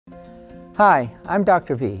Hi, I'm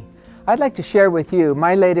Dr. V. I'd like to share with you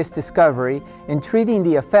my latest discovery in treating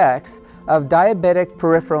the effects of diabetic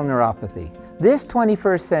peripheral neuropathy. This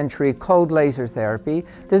 21st century cold laser therapy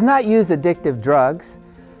does not use addictive drugs,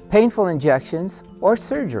 painful injections, or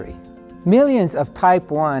surgery. Millions of type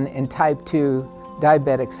 1 and type 2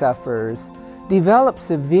 diabetic sufferers develop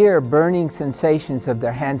severe burning sensations of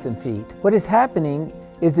their hands and feet. What is happening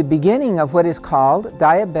is the beginning of what is called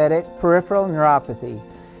diabetic peripheral neuropathy,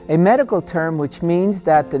 a medical term which means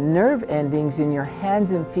that the nerve endings in your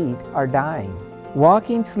hands and feet are dying.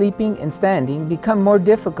 Walking, sleeping, and standing become more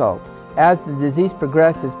difficult as the disease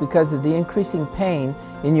progresses because of the increasing pain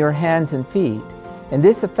in your hands and feet, and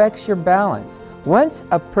this affects your balance. Once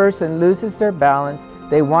a person loses their balance,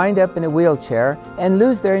 they wind up in a wheelchair and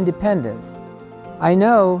lose their independence. I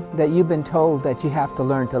know that you've been told that you have to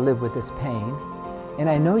learn to live with this pain, and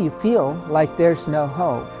I know you feel like there's no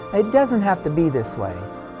hope. It doesn't have to be this way.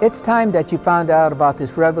 It's time that you found out about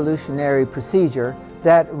this revolutionary procedure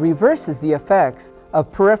that reverses the effects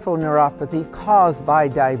of peripheral neuropathy caused by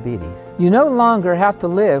diabetes. You no longer have to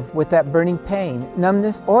live with that burning pain,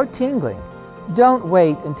 numbness, or tingling. Don't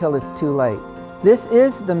wait until it's too late. This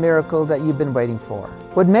is the miracle that you've been waiting for.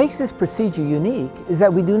 What makes this procedure unique is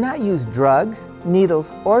that we do not use drugs, needles,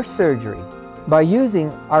 or surgery. By using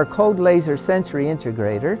our cold laser sensory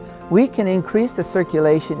integrator, we can increase the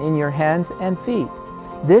circulation in your hands and feet.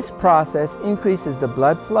 This process increases the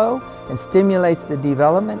blood flow and stimulates the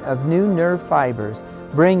development of new nerve fibers,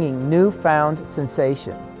 bringing newfound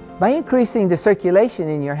sensation. By increasing the circulation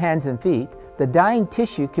in your hands and feet, the dying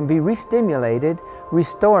tissue can be re-stimulated,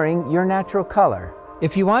 restoring your natural color.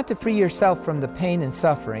 If you want to free yourself from the pain and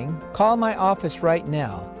suffering, call my office right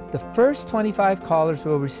now. The first 25 callers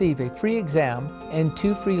will receive a free exam and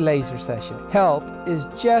 2 free laser sessions. Help is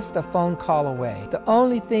just a phone call away. The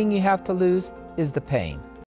only thing you have to lose is the pain.